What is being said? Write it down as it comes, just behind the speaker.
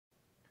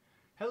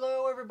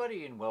Hello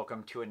everybody and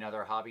welcome to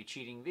another hobby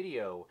cheating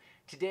video.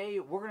 Today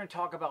we're going to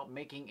talk about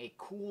making a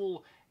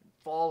cool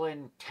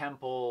fallen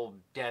temple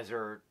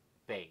desert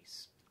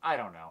base. I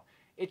don't know.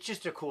 It's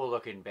just a cool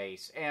looking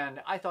base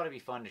and I thought it'd be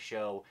fun to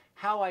show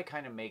how I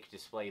kind of make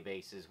display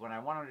bases when I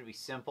want them to be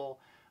simple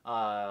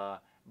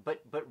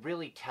but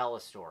really tell a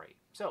story.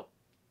 So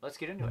let's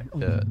get into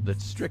it. The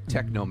strict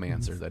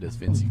technomancer that is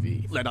Vinci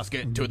V. Let us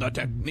get to the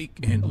technique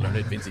and learn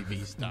it Vinci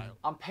V style.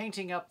 I'm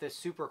painting up this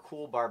super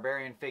cool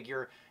barbarian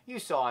figure. You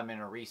saw him in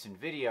a recent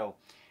video,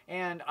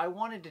 and I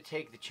wanted to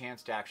take the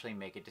chance to actually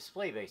make a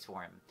display base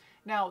for him.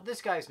 Now,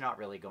 this guy's not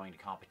really going to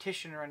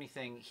competition or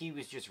anything. He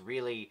was just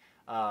really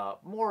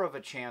more of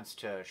a chance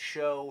to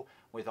show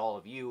with all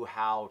of you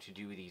how to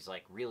do these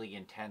like really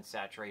intense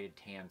saturated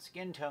tan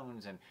skin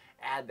tones and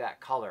add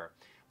that color.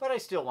 But I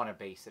still want a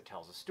base that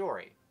tells a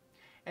story.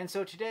 And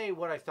so today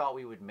what I thought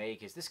we would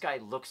make is this guy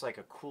looks like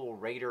a cool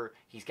raider.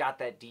 He's got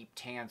that deep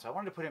tan, so I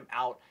wanted to put him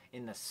out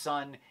in the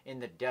sun, in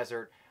the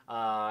desert,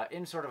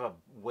 in sort of a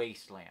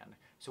wasteland.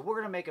 So we're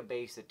going to make a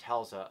base that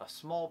tells a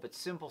small but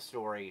simple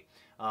story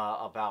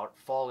about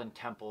fallen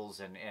temples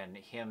and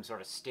him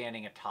sort of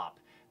standing atop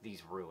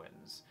these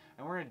ruins.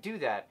 And we're going to do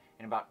that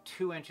in about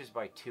 2 inches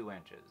by 2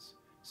 inches.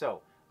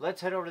 So let's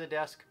head over to the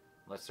desk.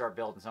 Let's start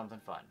building something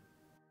fun.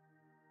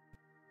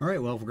 Alright,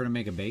 well, if we're going to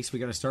make a base, we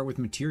got to start with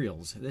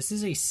materials. This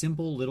is a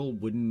simple little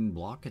wooden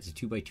block. It's a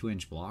 2 by 2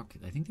 inch block.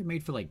 I think they're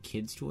made for like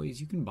kids'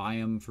 toys. You can buy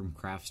them from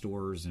craft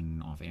stores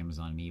and off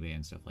Amazon and eBay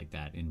and stuff like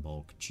that in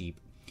bulk, cheap.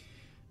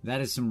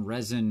 That is some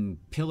resin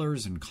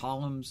pillars and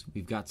columns.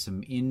 We've got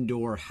some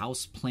indoor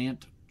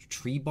houseplant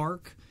tree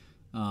bark.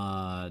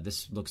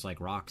 This looks like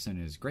rocks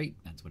and is great.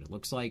 That's what it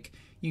looks like.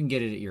 You can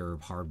get it at your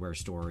hardware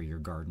store or your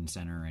garden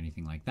center or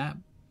anything like that.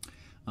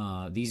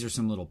 These are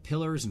some little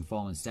pillars and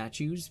fallen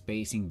statues,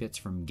 basing bits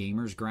from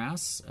Gamer's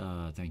Grass.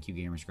 Thank you,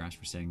 Gamer's Grass,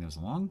 for sending those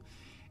along.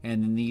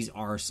 And then these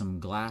are some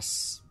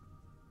glass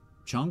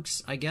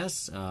chunks, I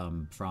guess,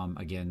 from,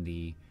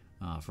 again,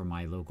 from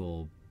my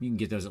local... You can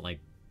get those at, like,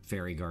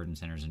 fairy garden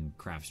centers and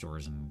craft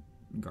stores and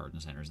garden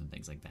centers and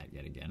things like that,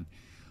 yet again.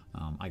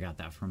 I got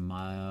that from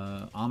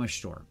my Amish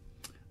store,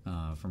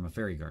 from a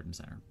fairy garden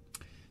center.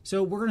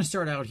 So we're going to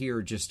start out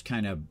here just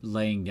kind of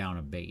laying down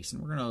a base,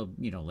 and we're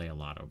going to, lay a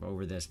lot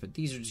over this, but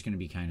these are just going to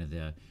be kind of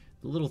the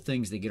little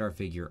things that get our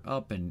figure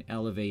up and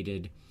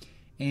elevated.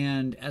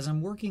 And as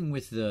I'm working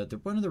with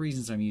one of the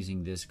reasons I'm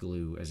using this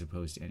glue as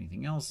opposed to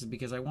anything else is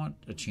because I want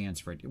a chance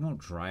for it. It won't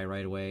dry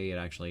right away. It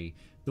actually,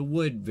 the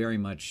wood very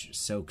much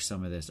soaks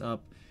some of this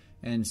up,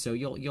 and so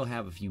you'll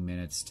have a few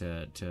minutes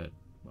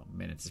well,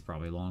 minutes is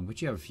probably long,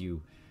 but you have a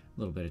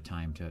little bit of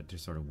time to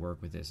sort of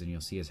work with this, and you'll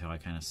see as how I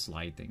kind of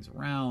slide things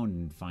around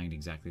and find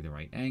exactly the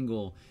right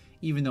angle.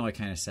 Even though I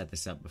kind of set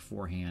this up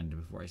beforehand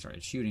before I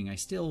started shooting, I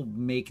still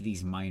make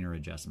these minor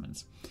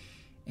adjustments.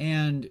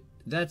 And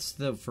that's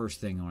the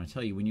first thing I want to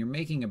tell you. When you're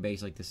making a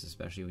base like this,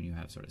 especially when you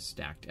have sort of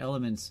stacked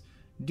elements,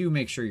 do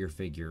make sure your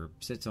figure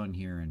sits on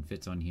here and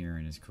fits on here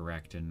and is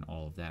correct and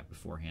all of that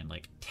beforehand.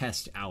 Like,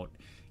 test out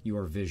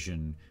your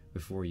vision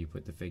before you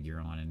put the figure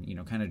on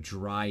and, kind of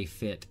dry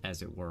fit,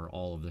 as it were,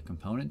 all of the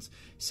components,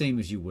 same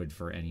as you would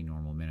for any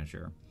normal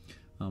miniature.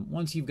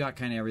 Once you've got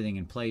kind of everything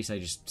in place, I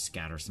just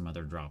scatter some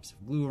other drops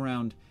of glue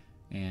around,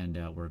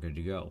 and we're good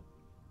to go.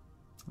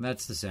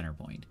 That's the center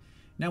point.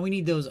 Now we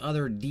need those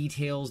other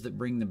details that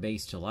bring the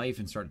base to life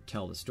and start to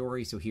tell the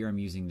story. So here I'm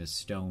using this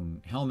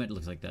stone helmet. It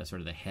looks like the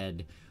sort of the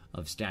head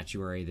of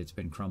statuary that's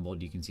been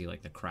crumbled. You can see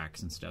like the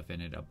cracks and stuff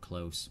in it up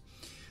close.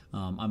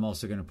 I'm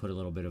also going to put a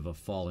little bit of a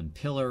fallen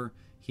pillar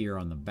here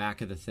on the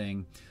back of the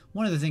thing.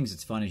 One of the things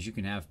that's fun is you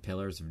can have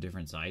pillars of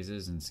different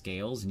sizes and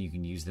scales, and you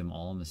can use them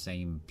all in the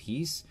same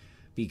piece,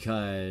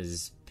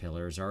 because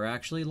pillars are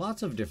actually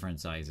lots of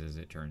different sizes,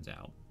 it turns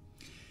out.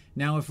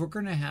 Now, if we're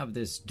going to have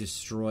this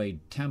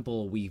destroyed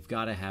temple, we've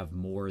got to have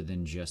more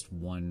than just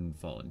one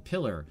fallen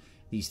pillar.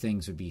 These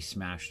things would be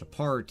smashed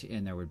apart,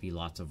 and there would be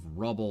lots of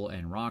rubble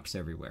and rocks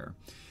everywhere.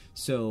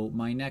 So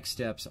my next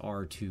steps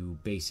are to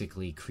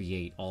basically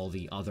create all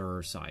the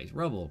other size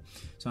rubble.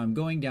 So I'm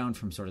going down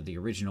from sort of the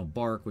original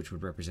bark, which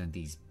would represent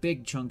these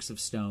big chunks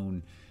of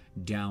stone,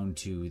 down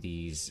to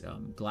these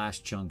glass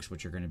chunks,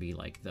 which are going to be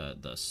like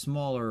the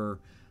smaller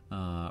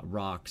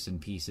rocks and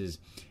pieces.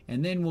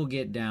 And then we'll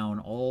get down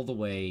all the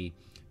way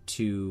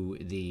to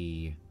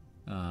the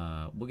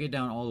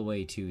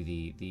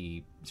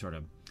the sort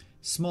of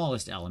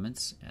smallest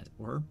elements, as it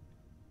were,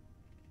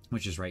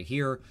 which is right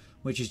here,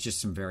 which is just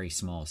some very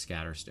small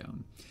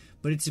scatterstone.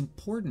 But it's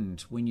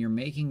important when you're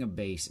making a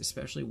base,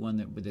 especially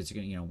one that's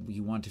going to,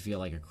 you want to feel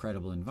like a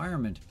credible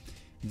environment,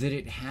 that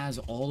it has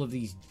all of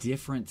these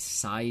different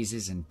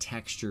sizes and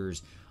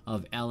textures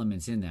of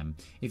elements in them.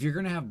 If you're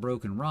going to have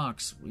broken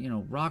rocks,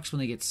 rocks when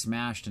they get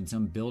smashed and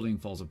some building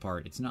falls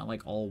apart, it's not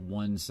like all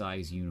one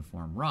size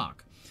uniform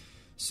rock.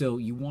 So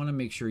you want to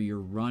make sure you're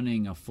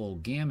running a full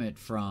gamut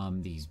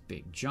from these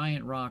big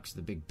giant rocks,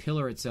 the big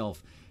pillar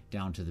itself,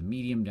 down to the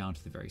medium, down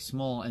to the very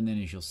small, and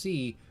then as you'll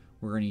see,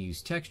 we're going to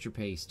use texture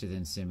paste to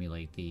then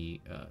simulate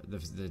the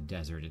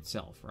desert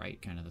itself,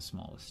 right? Kind of the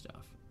smallest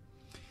stuff.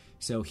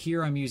 So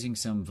here I'm using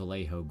some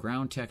Vallejo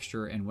ground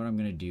texture, and what I'm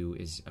going to do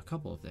is a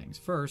couple of things.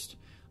 First,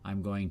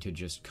 I'm going to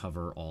just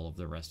cover all of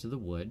the rest of the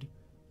wood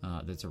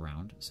that's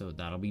around, so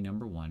that'll be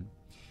number one.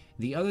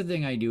 The other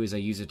thing I do is I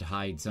use it to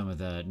hide some of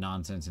the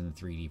nonsense in the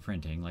 3D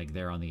printing, like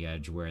there on the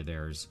edge where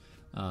there's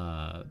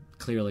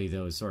clearly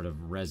those sort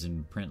of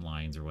resin print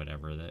lines or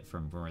whatever that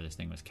from where this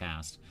thing was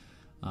cast.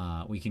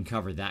 We can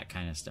cover that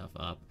kind of stuff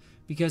up,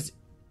 because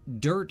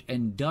dirt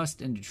and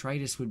dust and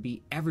detritus would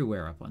be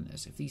everywhere up on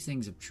this. If these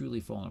things have truly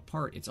fallen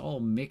apart, it's all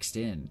mixed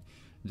in.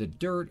 The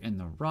dirt and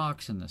the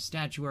rocks and the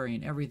statuary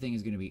and everything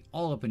is going to be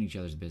all up in each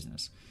other's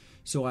business.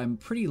 So I'm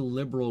pretty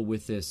liberal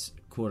with this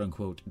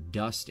quote-unquote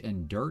dust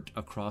and dirt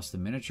across the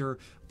miniature,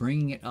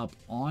 bringing it up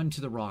onto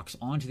the rocks,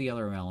 onto the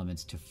other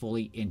elements to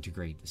fully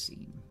integrate the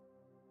scene.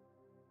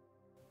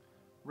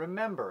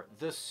 Remember,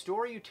 the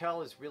story you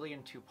tell is really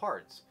in two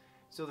parts.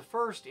 So the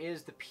first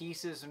is the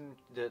pieces and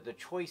the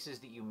choices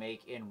that you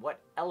make in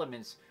what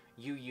elements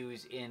you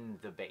use in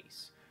the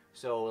base.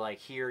 So like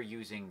here,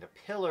 using the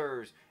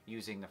pillars,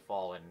 using the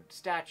fallen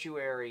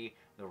statuary,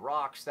 the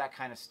rocks, that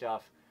kind of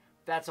stuff.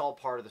 That's all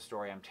part of the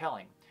story I'm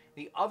telling.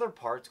 The other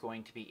part's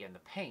going to be in the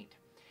paint.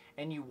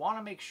 And you want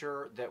to make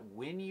sure that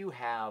when you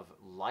have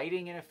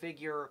lighting in a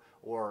figure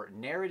or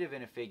narrative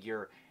in a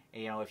figure,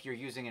 you know, if you're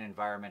using an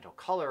environmental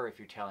color, if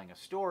you're telling a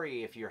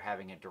story, if you're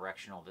having a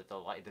directional that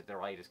the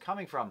light is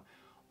coming from,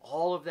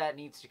 all of that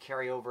needs to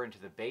carry over into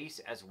the base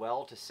as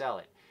well to sell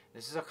it.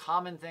 This is a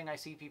common thing I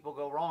see people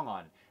go wrong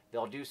on.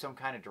 They'll do some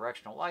kind of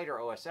directional light or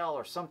OSL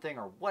or something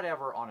or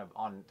whatever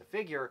on the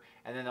figure,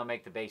 and then they'll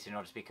make the base and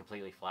it'll just be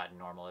completely flat and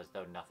normal as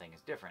though nothing is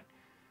different.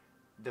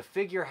 The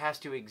figure has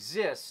to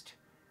exist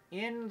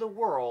in the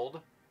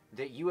world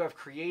that you have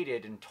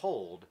created and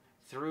told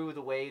through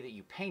the way that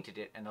you painted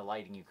it and the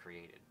lighting you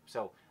created.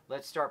 So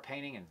let's start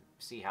painting and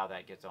see how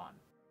that gets on.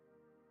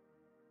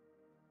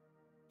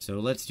 So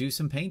let's do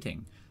some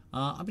painting.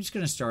 I'm just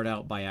going to start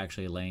out by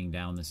actually laying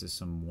down, this is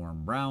some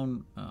warm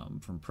brown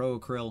from Pro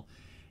Acryl.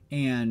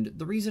 And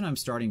the reason I'm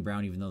starting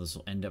brown, even though this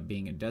will end up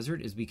being a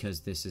desert, is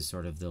because this is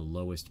sort of the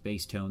lowest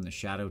base tone, the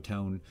shadow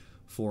tone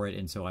for it.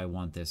 And so I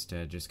want this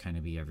to just kind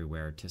of be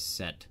everywhere to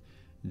set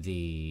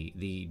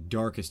the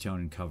darkest tone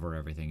and cover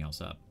everything else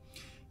up.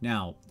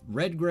 Now,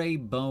 red, gray,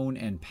 bone,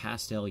 and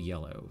pastel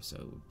yellow.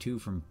 So 2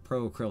 from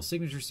Pro Acryl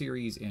Signature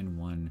Series and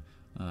 1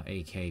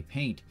 AK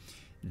paint.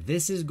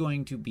 This is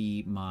going to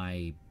be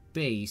my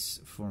base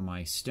for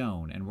my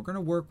stone, and we're going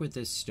to work with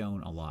this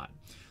stone a lot.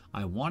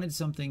 I wanted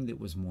something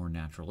that was more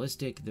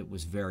naturalistic, that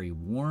was very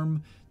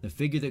warm. The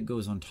figure that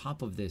goes on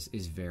top of this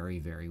is very,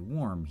 very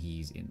warm.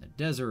 He's in the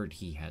desert.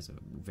 He has a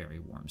very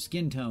warm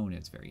skin tone.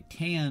 It's very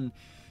tan.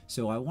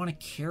 So I want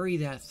to carry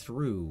that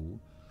through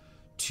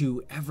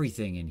to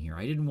everything in here.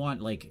 I didn't want,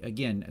 like,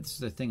 again, this is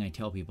the thing I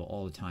tell people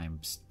all the time.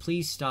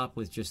 Please stop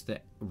with just the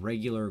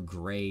regular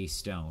gray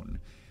stone.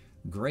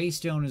 Gray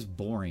stone is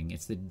boring.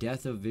 It's the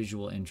death of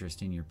visual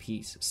interest in your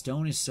piece.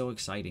 Stone is so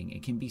exciting.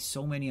 It can be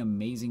so many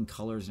amazing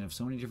colors and have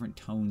so many different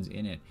tones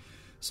in it.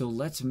 So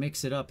let's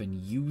mix it up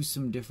and use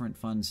some different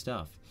fun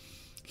stuff.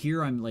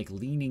 Here I'm like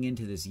leaning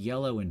into this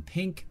yellow and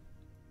pink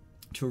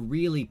to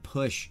really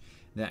push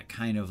that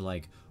kind of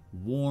like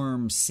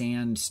warm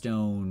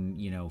sandstone,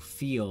 you know,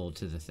 feel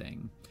to the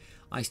thing.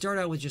 I start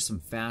out with just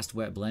some fast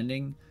wet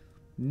blending.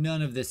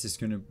 None of this is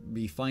going to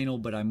be final,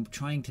 but I'm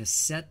trying to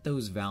set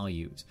those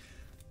values.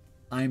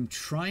 I'm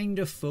trying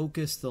to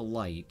focus the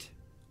light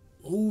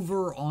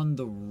over on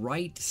the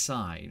right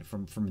side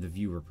from the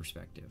viewer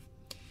perspective.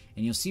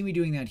 And you'll see me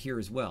doing that here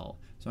as well.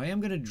 So I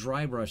am going to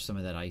dry brush some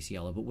of that ice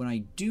yellow, but when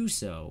I do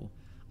so,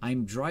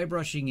 I'm dry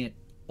brushing it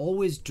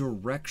always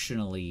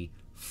directionally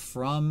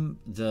from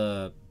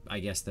the,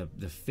 I guess, the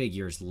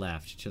figure's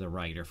left to the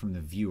right, or from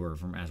the viewer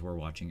from as we're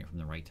watching it from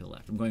the right to the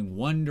left. I'm going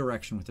one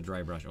direction with the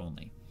dry brush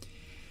only.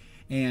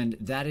 And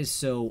that is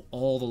so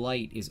all the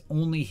light is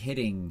only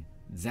hitting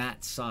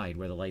that side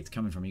where the light's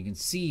coming from. You can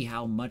see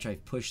how much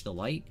I've pushed the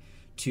light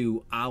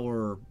to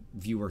our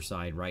viewer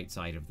side, right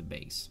side of the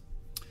base.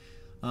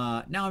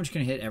 Now I'm just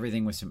going to hit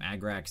everything with some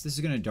Agrax. This is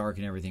going to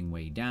darken everything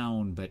way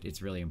down, but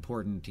it's really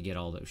important to get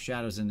all those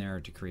shadows in there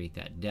to create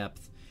that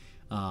depth.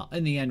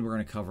 In the end, we're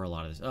going to cover a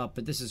lot of this up,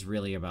 but this is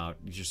really about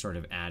just sort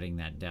of adding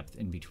that depth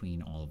in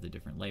between all of the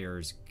different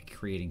layers,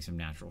 creating some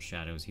natural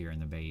shadows here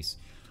in the base.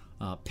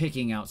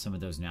 Picking out some of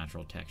those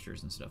natural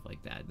textures and stuff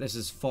like that. This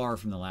is far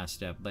from the last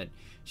step, but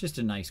just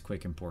a nice,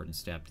 quick, important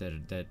step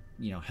that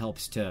you know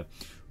helps to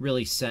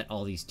really set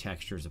all these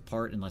textures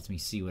apart and lets me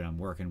see what I'm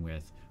working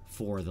with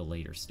for the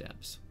later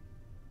steps.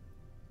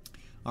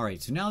 All right,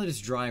 so now that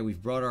it's dry,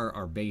 we've brought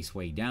our base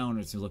way down.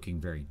 It's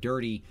looking very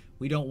dirty.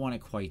 We don't want it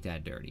quite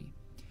that dirty.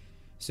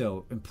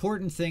 So,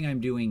 important thing I'm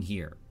doing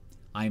here.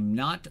 I'm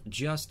not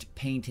just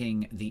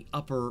painting the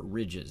upper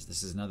ridges.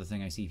 This is another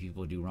thing I see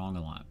people do wrong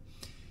a lot.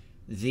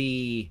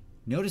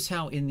 Notice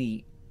how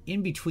in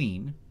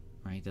between,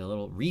 right, the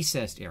little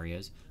recessed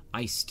areas,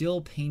 I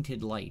still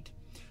painted light.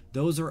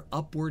 Those are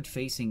upward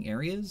facing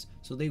areas,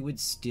 so they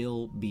would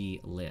still be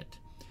lit.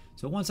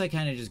 So once I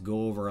kind of just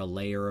go over a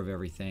layer of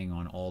everything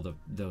on all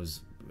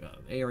those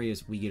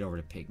areas, we get over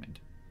to pigment.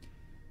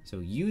 So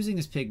using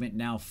this pigment,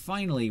 now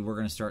finally we're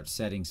going to start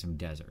setting some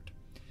desert.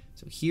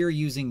 So here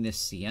using this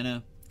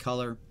sienna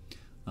color,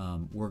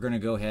 we're going to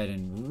go ahead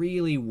and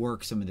really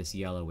work some of this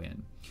yellow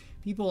in.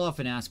 People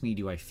often ask me,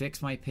 do I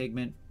fix my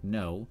pigment?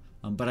 No,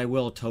 but I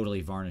will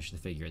totally varnish the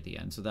figure at the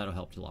end, so that'll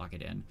help to lock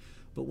it in.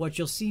 But what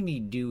you'll see me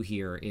do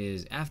here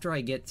is after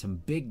I get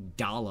some big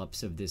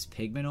dollops of this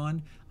pigment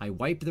on, I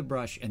wipe the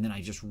brush and then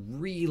I just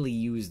really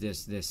use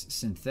this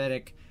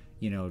synthetic,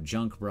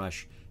 junk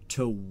brush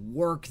to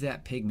work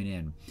that pigment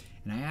in.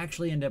 And I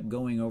actually end up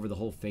going over the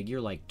whole figure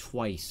like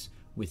twice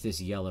with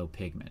this yellow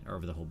pigment, or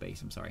over the whole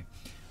base, I'm sorry.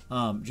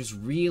 Just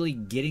really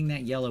getting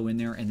that yellow in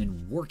there and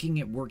then working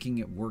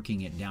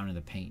it down in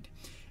the paint.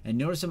 And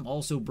notice I'm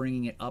also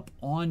bringing it up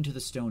onto the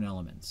stone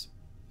elements.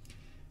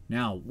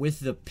 Now,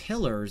 with the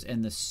pillars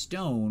and the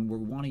stone, we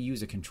want to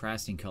use a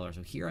contrasting color.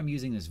 So here I'm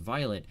using this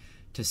violet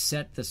to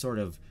set the sort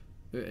of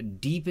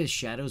deepest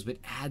shadows, but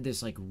add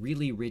this like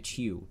really rich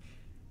hue.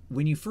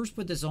 When you first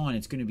put this on,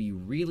 it's going to be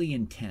really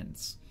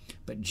intense.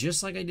 But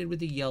just like I did with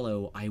the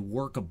yellow, I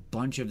work a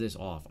bunch of this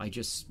off. I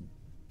just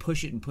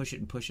push it and push it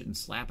and push it and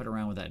slap it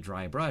around with that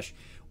dry brush.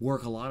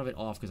 Work a lot of it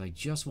off because I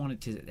just want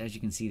it to, as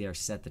you can see there,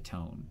 set the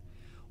tone.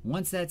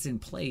 Once that's in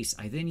place,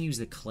 I then use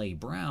the clay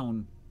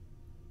brown,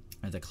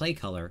 or the clay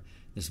color,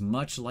 this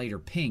much lighter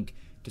pink,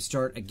 to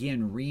start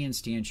again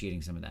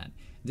reinstantiating some of that.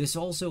 This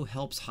also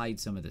helps hide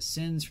some of the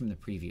sins from the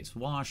previous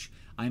wash.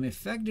 I'm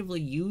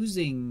effectively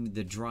using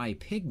the dry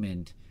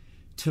pigment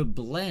to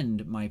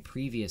blend my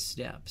previous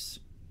steps.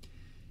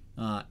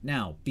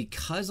 Now,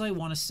 because I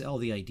want to sell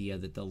the idea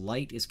that the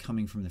light is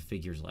coming from the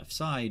figure's left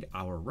side,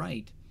 our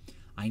right,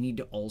 I need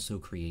to also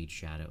create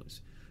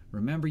shadows.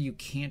 Remember, you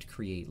can't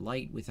create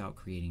light without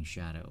creating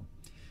shadow.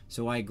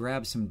 So I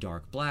grab some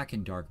dark black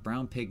and dark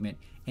brown pigment,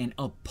 and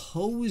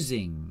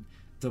opposing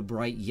the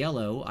bright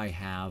yellow I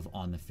have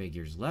on the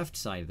figure's left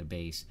side of the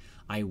base,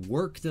 I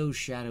work those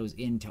shadows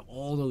into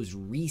all those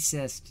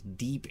recessed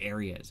deep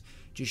areas,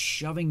 just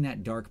shoving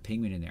that dark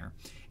pigment in there.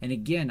 And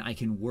again, I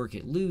can work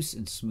it loose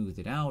and smooth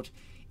it out.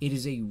 It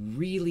is a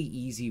really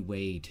easy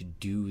way to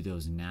do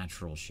those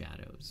natural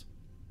shadows.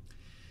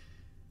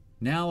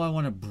 Now I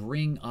want to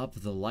bring up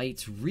the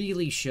lights,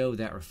 really show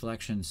that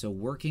reflection. So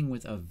working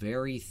with a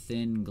very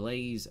thin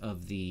glaze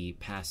of the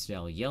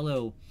pastel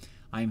yellow,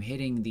 I'm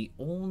hitting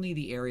only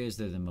the areas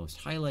that are the most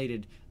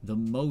highlighted, the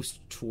most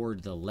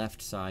toward the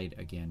left side,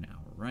 again,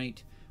 our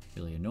right,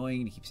 really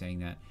annoying to keep saying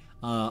that,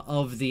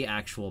 of the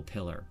actual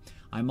pillar.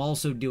 I'm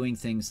also doing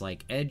things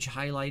like edge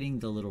highlighting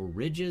the little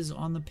ridges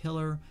on the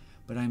pillar,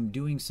 but I'm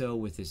doing so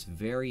with this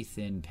very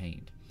thin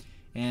paint.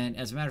 And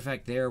as a matter of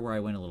fact, there where I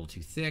went a little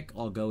too thick,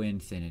 I'll go in,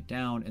 thin it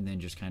down, and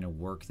then just kind of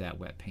work that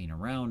wet paint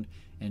around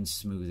and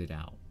smooth it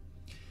out.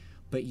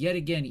 But yet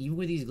again, even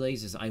with these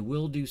glazes, I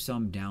will do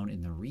some down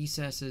in the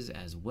recesses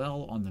as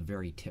well on the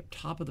very tip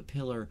top of the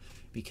pillar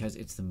because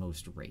it's the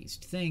most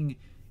raised thing.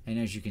 And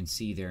as you can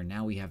see there,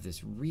 now we have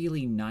this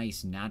really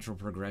nice natural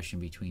progression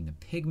between the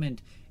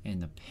pigment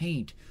and the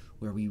paint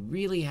where we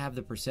really have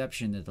the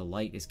perception that the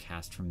light is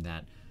cast from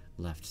that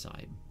left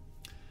side.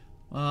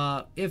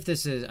 If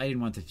this is, I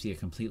didn't want this to be a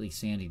completely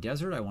sandy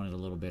desert. I wanted a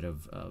little bit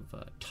of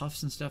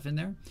tufts and stuff in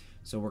there.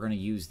 So we're going to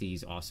use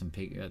these awesome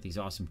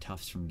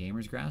tufts from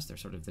Gamer's Grass. They're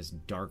sort of this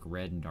dark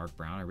red and dark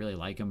brown. I really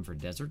like them for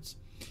deserts,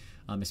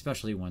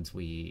 especially once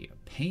we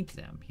paint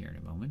them here in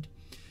a moment.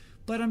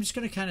 But I'm just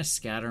going to kind of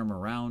scatter them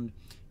around.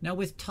 Now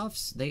with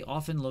tufts, they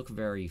often look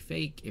very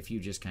fake if you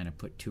just kind of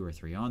put 2 or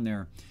 3 on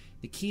there.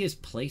 The key is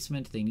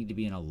placement. They need to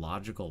be in a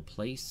logical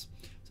place.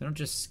 So don't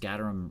just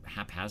scatter them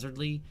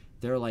haphazardly.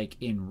 They're like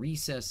in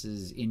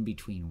recesses in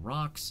between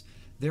rocks.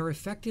 They're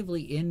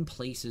effectively in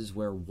places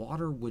where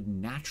water would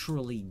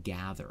naturally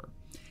gather.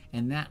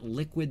 And that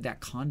liquid, that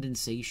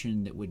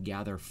condensation that would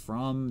gather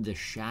from the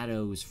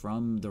shadows,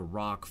 from the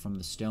rock, from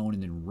the stone,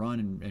 and then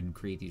run and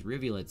create these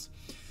rivulets,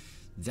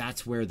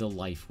 that's where the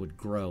life would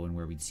grow and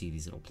where we'd see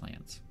these little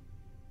plants.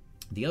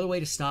 The other way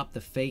to stop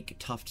the fake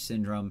tuft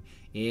syndrome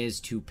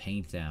is to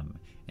paint them.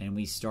 And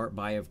we start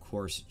by, of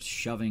course,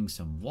 shoving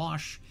some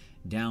wash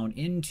down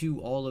into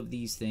all of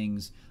these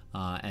things.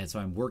 And so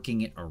I'm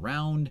working it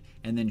around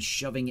and then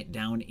shoving it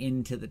down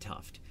into the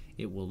tuft.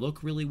 It will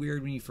look really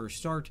weird when you first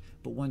start,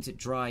 but once it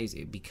dries,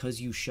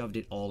 because you shoved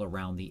it all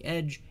around the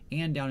edge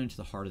and down into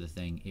the heart of the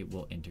thing, it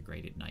will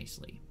integrate it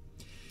nicely.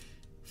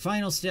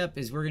 Final step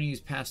is we're going to use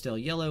pastel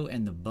yellow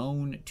and the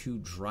bone to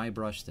dry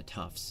brush the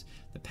tufts.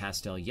 The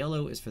pastel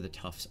yellow is for the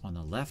tufts on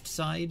the left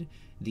side.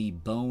 The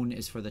bone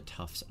is for the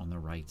tufts on the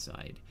right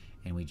side.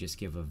 And we just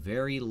give a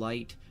very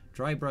light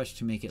dry brush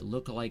to make it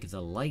look like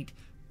the light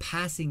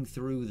passing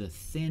through the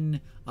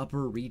thin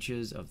upper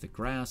reaches of the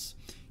grass.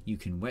 You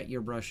can wet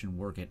your brush and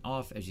work it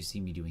off as you see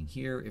me doing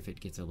here if it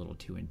gets a little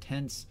too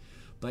intense,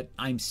 but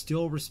I'm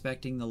still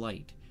respecting the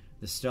light.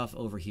 The stuff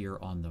over here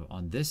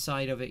on this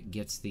side of it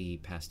gets the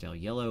pastel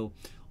yellow.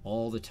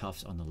 All the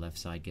tufts on the left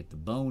side get the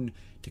bone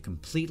to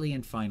completely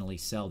and finally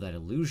sell that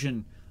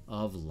illusion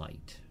of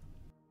light.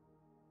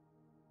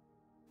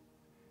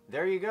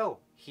 There you go.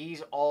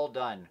 He's all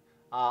done.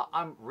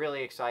 I'm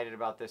really excited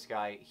about this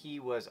guy.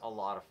 He was a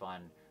lot of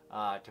fun.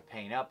 to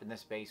paint up, and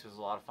this base was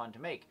a lot of fun to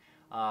make.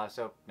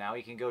 So now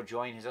he can go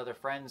join his other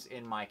friends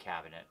in my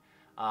cabinet.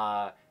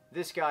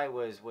 This guy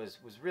was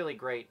really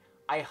great.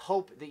 I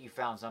hope that you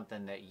found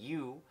something that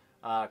you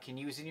can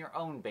use in your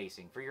own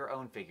basing, for your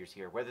own figures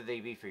here, whether they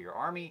be for your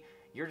army,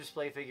 your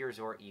display figures,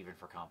 or even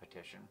for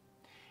competition.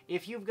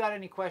 If you've got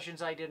any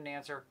questions I didn't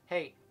answer,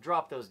 hey,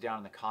 drop those down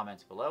in the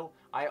comments below.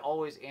 I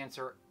always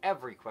answer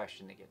every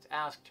question that gets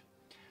asked.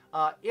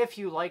 If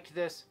you liked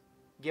this,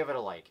 give it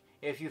a like.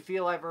 If you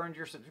feel I've earned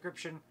your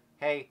subscription,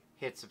 hey,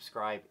 hit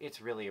subscribe.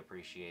 It's really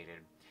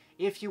appreciated.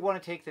 If you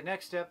want to take the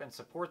next step and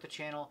support the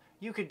channel,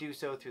 you can do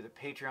so through the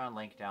Patreon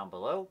link down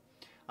below.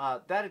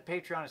 That at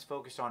Patreon is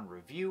focused on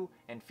review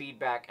and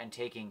feedback and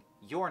taking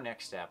your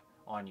next step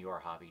on your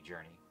hobby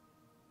journey.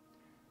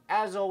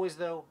 As always,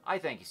 though, I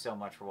thank you so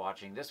much for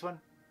watching this one,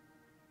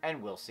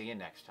 and we'll see you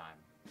next time.